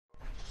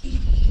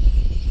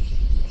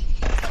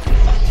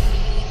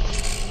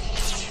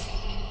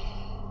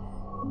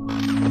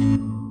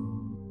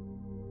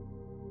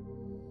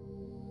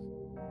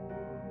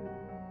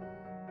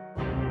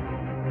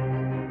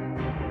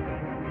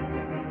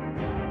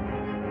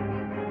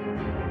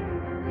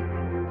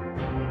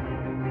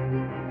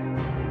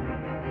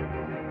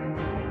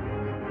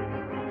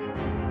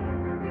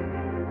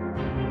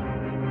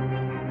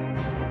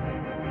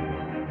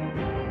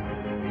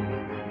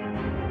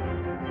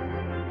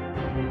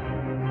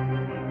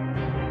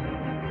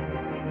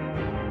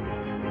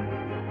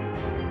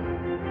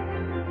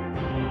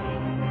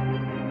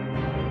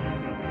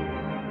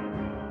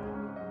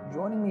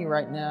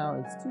right now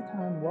is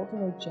two-time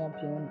welterweight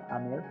champion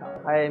Amir.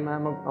 Hi,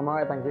 man. I'm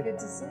alright, thank you. Good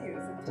to see you.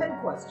 So 10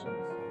 questions.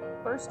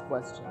 First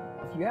question: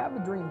 if you have a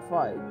dream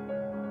fight,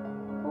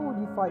 who would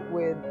you fight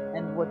with,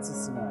 and what's the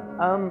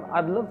scenario?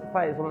 I'd love to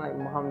fight someone like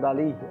Muhammad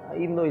Ali,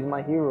 even though he's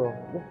my hero,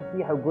 just to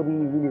see how good he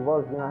really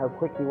was. You know, how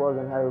quick he was,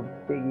 and how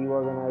big he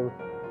was, and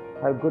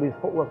how good his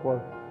footwork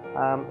was.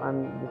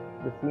 And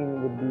the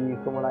scene would be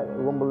somewhere like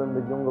Rumble in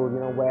the Jungle,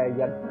 you know, where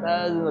you had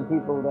thousands of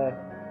people there,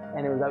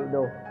 and it was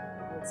outdoor.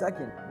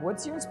 Second,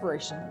 what's your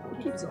inspiration? What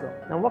keeps it going?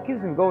 And what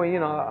keeps me going, you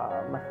know,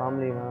 my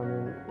family, man. I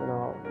mean, you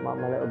know, my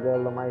little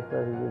girl, Lamaisa,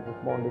 who was just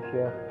born this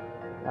year,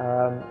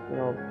 you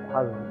know,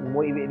 has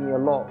motivated me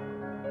a lot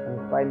and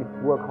inspired me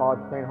to work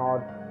hard, train hard.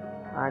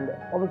 And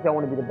obviously I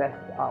want to be the best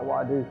at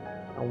what I do.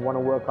 I want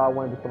to work hard, I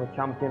want to become a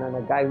champion, and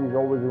a guy who's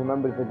always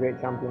remembered as a great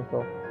champion.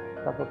 So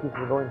that's what keeps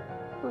me going.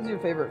 Who's your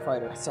favorite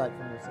fighter, aside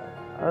from yourself?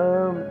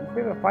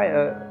 Favorite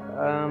fighter,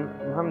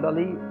 Muhammad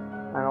Ali,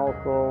 and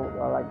also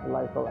I like the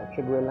likes of like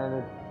Sugar Ray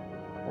Leonard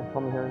and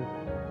Tommy Hearns.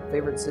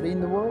 Favorite city in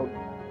the world?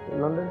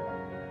 London.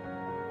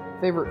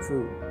 Favorite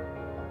food?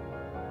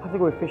 I have to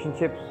go with fish and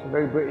chips,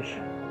 very British.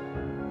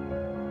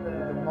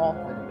 Malt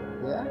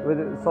vinegar, yeah?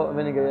 With salt and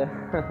vinegar, yeah.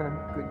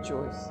 Good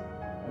choice.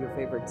 Your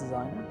favorite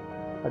designer?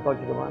 I got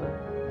you, Gamana.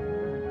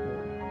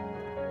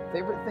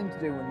 Favorite thing to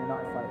do when you're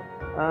not fighting?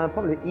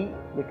 Probably eat,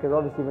 because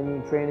obviously when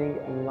you're in training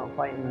and you're not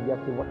fighting, you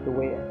have to watch your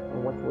weight and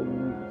watch what you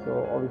eat.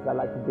 So obviously I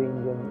like to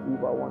binge and eat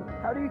what I want.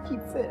 How do you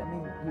keep fit? I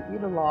mean, you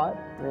eat a lot.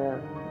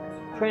 Yeah.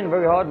 Train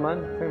very hard,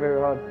 man. Train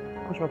very hard.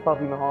 Push myself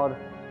even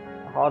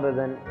harder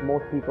than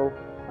most people.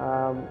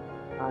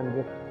 And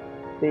just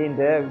staying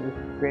there, just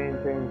train.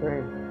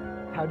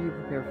 How do you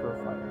prepare for a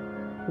fight?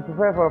 To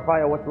prepare for a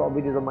fight, I watch a lot of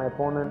videos of my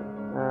opponent.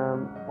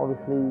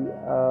 Obviously,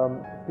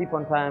 sleep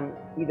on time,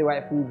 eat the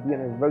right food, be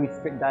on a very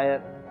strict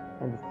diet,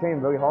 and just train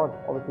very hard.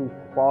 Obviously,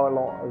 spar a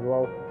lot as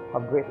well.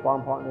 Have great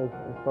sparring partners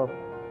and stuff.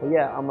 But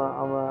yeah, I'm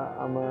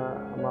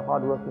a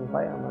hard-working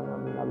fighter, man. I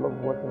mean, I love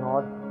working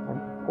hard and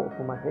put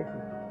for my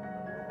patients.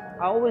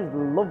 I always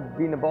loved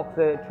being a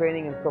boxer,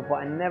 training and stuff, but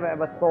I never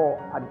ever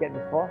thought I'd get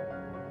this far.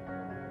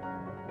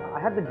 I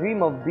had the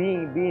dream of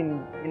being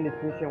in this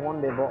position one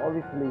day, but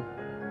obviously,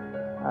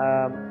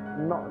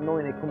 not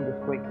knowing it comes this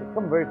quick. It's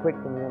come very quick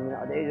to me. I mean,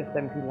 at the age of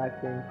 17, life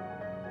changed.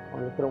 I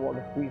mean, I couldn't walk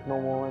the streets no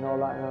more and all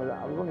that.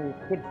 I was only a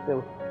kid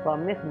still, so I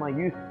missed my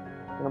youth,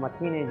 you know, my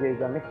teenage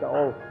years. I missed it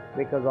all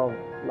because of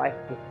life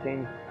just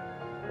changed.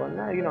 But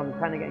now, you know, I'm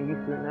kind of getting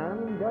used to it now.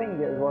 I'm enjoying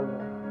it as well. You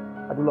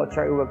know. I do a lot of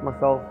charity work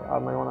myself. I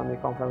have my own Amir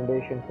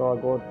Foundation, so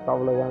I go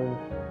travel around,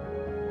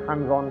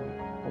 hands-on,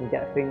 and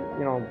get things,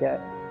 you know, get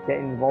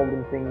involved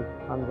in things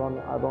hands-on.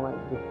 I don't like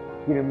just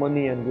giving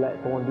money and let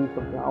someone do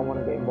something. I want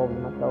to get involved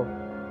in myself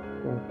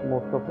in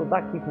more stuff. So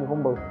that keeps me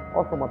humble.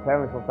 Also, my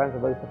parents are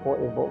very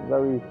supportive, but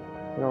very,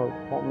 you know,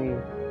 taught me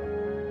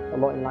a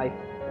lot in life,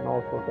 and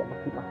also get my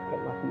feet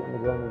on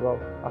the ground as well.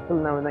 I still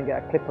now and then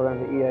get a clip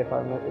around the ear if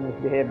I'm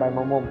misbehaved by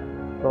my mum.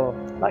 So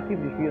that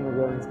keeps your feet on the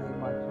ground.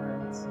 My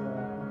parents,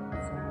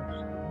 thank you so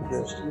much.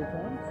 Message to your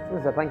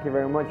parents? So thank you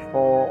very much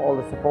for all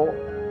the support,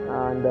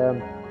 and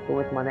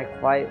going to my next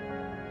fight.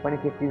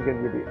 2015 is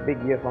going to be a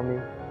big year for me,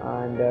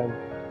 and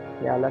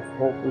yeah, let's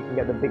hope we can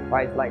get the big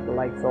fights like the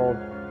likes of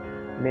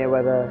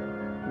Mayweather,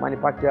 Manny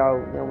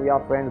Pacquiao. You know, we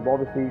are friends, but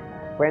obviously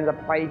friends that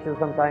fight each other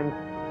sometimes,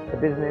 the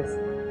business.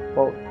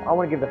 But I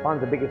want to give the fans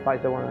the biggest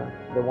fight they want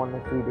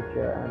to see this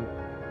year, and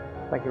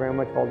thank you very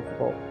much for all the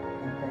support.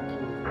 And thank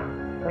you.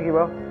 Thank you,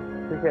 bro.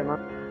 Appreciate it,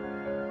 man.